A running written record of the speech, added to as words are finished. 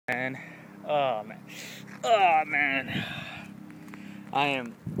Man, oh man, oh man, I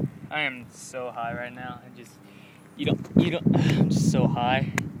am so high right now. You don't. I'm just so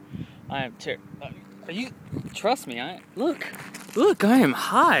high. I am are you? Trust me. Look, I am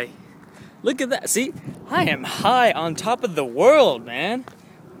high. Look at that. See, I am high on top of the world, man.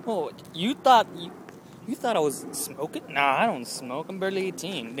 Oh, you thought I was smoking? Nah, I don't smoke. I'm barely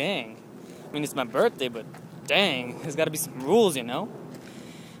 18. Dang. I mean, it's my birthday, but dang, there's got to be some rules, you know.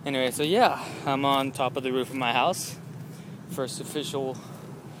 Anyway, so yeah, I'm on top of the roof of my house. First official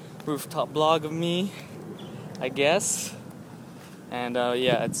rooftop blog of me, I guess. And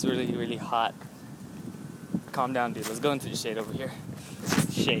yeah, it's really, really hot. Calm down, dude. Let's go into the shade over here.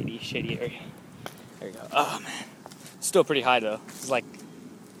 Shady area. There we go. Oh, man. Still pretty high, though. It's like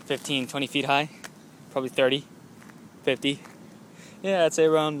 15, 20 feet high. Probably 30, 50. Yeah, I'd say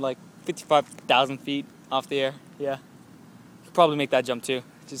around like 55,000 feet off the air. Yeah. Could probably make that jump, too.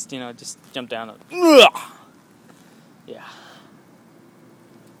 Just jump down. Yeah.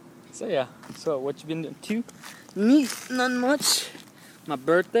 So, yeah. So, what you been doing, too? Me? Not much. My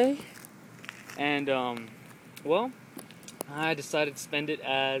birthday. And, well, I decided to spend it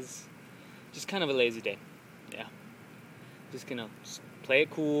as just kind of a lazy day. Yeah. Just gonna play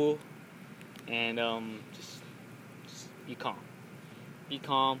it cool and just be calm. Be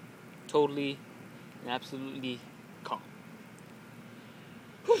calm, totally and absolutely calm.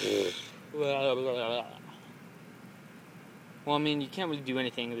 Well, I mean, you can't really do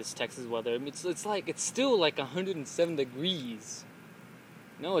anything in this Texas weather. I mean, it's still like 107 degrees.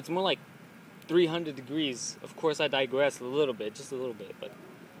 No, it's more like 300 degrees. Of course, I digress a little bit, just a little bit, but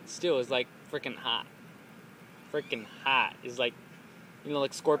still, it's like freaking hot. Freaking hot. It's like,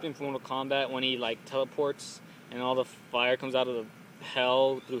 like Scorpion from Mortal Kombat when he like teleports and all the fire comes out of the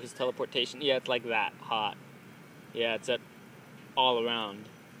hell through his teleportation. Yeah, it's like that hot. Yeah, it's all around.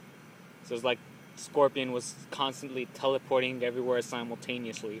 So it's like Scorpion was constantly teleporting everywhere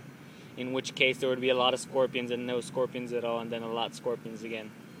simultaneously. In which case, there would be a lot of scorpions and no scorpions at all, and then a lot of scorpions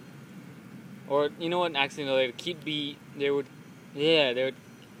again. Or, you know what, actually, no, there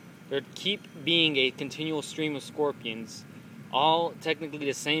would keep being a continual stream of scorpions, all technically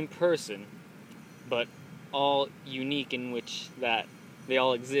the same person, but all unique in which that they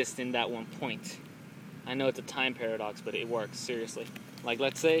all exist in that one point. I know it's a time paradox, but it works, seriously. Like,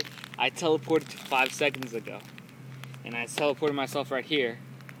 let's say I teleported to 5 seconds ago, and I teleported myself right here,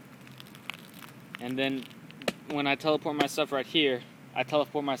 and then when I teleport myself right here, I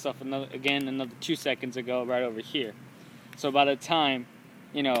teleport myself another 2 seconds ago right over here. So by the time,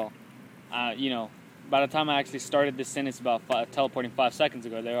 by the time I actually started this sentence about teleporting 5 seconds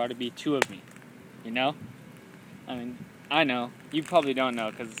ago, there ought to be 2 of me, you know? I mean, I know. You probably don't know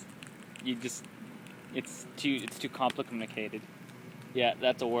because it's too complicated. Yeah,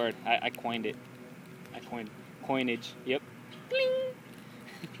 that's a word. I coined it. Coinage. Yep. Bling!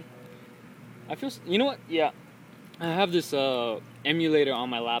 You know what? Yeah. I have this emulator on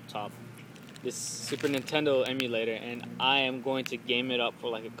my laptop, this Super Nintendo emulator, and I am going to game it up for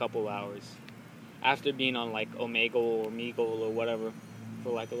like a couple hours after being on like Omegle or Meagle or whatever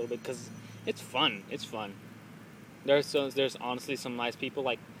for like a little bit, because it's fun. It's fun. There's honestly some nice people,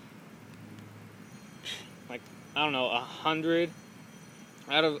 like I don't know, 100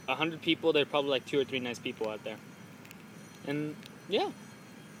 out of 100 people, there's probably like 2 or 3 nice people out there, and yeah,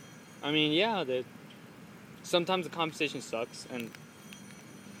 I mean, yeah, sometimes the conversation sucks, and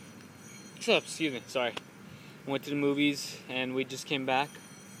excuse me, sorry. Went to the movies, and we just came back.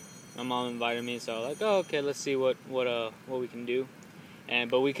 My mom invited me, so like, oh, okay, let's see what we can do.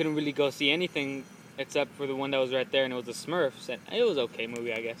 But we couldn't really go see anything except for the one that was right there, and it was the Smurfs. And it was okay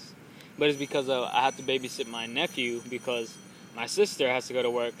movie, I guess. But it's because I had to babysit my nephew because my sister has to go to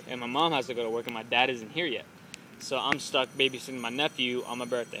work, and my mom has to go to work, and my dad isn't here yet. So I'm stuck babysitting my nephew on my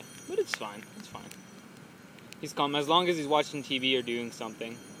birthday. But it's fine. It's fine. He's calm. As long as he's watching TV or doing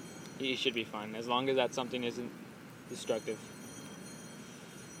something, he should be fine. As long as that something isn't destructive.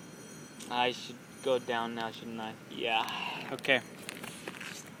 I should go down now, shouldn't I? Yeah. Okay.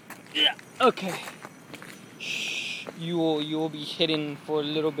 Yeah. Okay. Shh. You will be hidden for a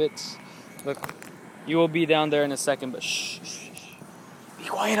little bit. Look, you will be down there in a second, but shh. Be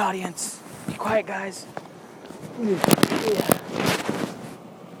quiet, audience. Be quiet, guys.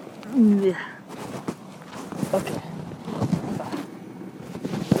 Yeah. Okay.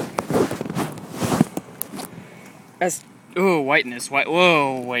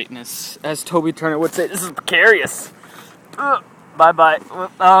 Whiteness. As Toby Turner would say, this is precarious. Bye.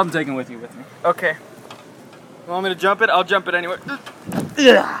 I'm taking with me. Okay. You want me to jump it? I'll jump it anyway.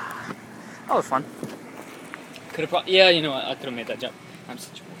 That was fun. Yeah, you know what? I could have made that jump. I'm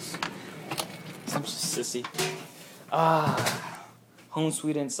such a puss. I'm just a sissy. Home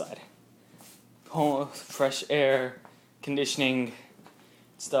sweet inside. Home, fresh air, conditioning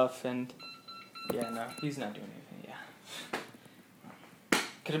stuff, and yeah, no, he's not doing anything. Yeah,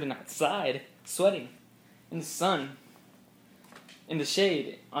 could have been outside, sweating, in the sun, in the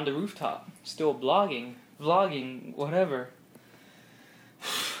shade, on the rooftop, still vlogging, whatever.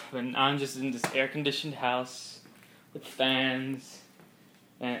 But I'm just in this air-conditioned house with fans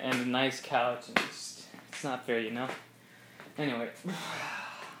and a nice couch, and it's not fair, you know? Anyway.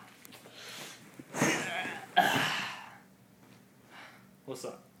 What's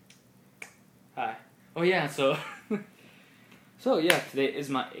up? Hi. Oh yeah, so yeah, today is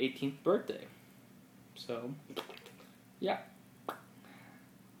my 18th birthday. So, yeah.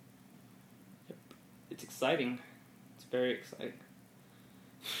 Yep. It's exciting. It's very exciting.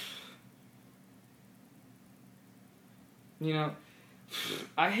 You know,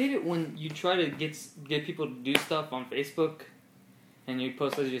 I hate it when you try to get people to do stuff on Facebook, and you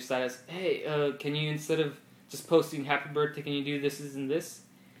post as your status, hey, can you, instead of just posting happy birthday, can you do this and this?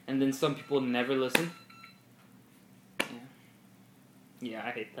 And then some people never listen. Yeah,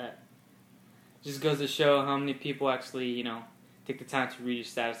 I hate that. Just goes to show how many people actually, you know, take the time to read your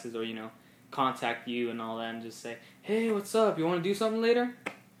statuses, or, you know, contact you and all that, and just say, hey, what's up? You want to do something later?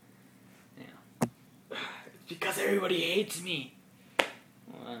 Yeah. It's because everybody hates me.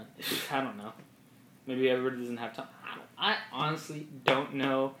 Well, I don't know. Maybe everybody doesn't have time. I honestly don't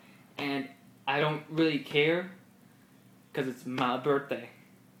know, and I don't really care, because it's my birthday,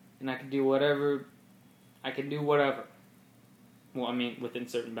 and I can do whatever. Well, I mean, within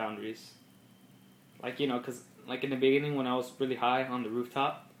certain boundaries. Like, you know, because, like, in the beginning when I was really high on the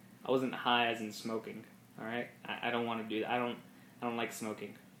rooftop, I wasn't high as in smoking, alright? I don't want to do that. I don't like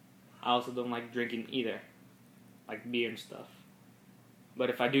smoking. I also don't like drinking either. Like beer and stuff. But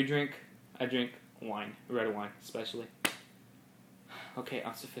if I do drink, I drink wine. Red wine, especially. Okay,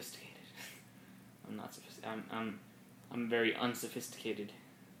 I'm sophisticated. I'm not sophisticated. I'm very unsophisticated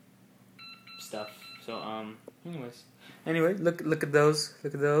stuff. So, anyways. Anyway, look at those.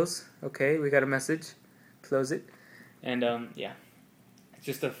 Look at those. Okay, we got a message. Close it. And, yeah. It's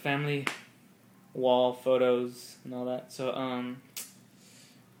just a family wall, photos, and all that. So,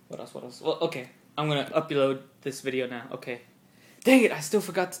 what else? Well, okay. I'm gonna upload this video now. Okay. Dang it, I still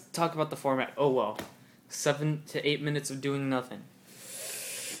forgot to talk about the format. Oh, well. 7 to 8 minutes of doing nothing.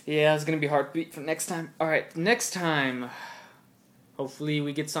 Yeah, it's gonna be heartbeat for next time. Alright, next time. Hopefully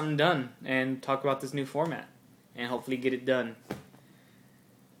we get something done and talk about this new format. And hopefully get it done.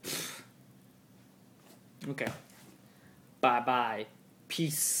 Okay. Bye-bye.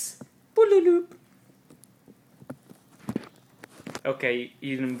 Peace. Boolooloop. Okay,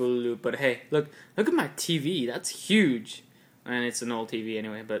 you didn't boolooloop, but hey, look at my TV. That's huge. And it's an old TV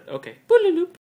anyway, but okay. Boolooloop.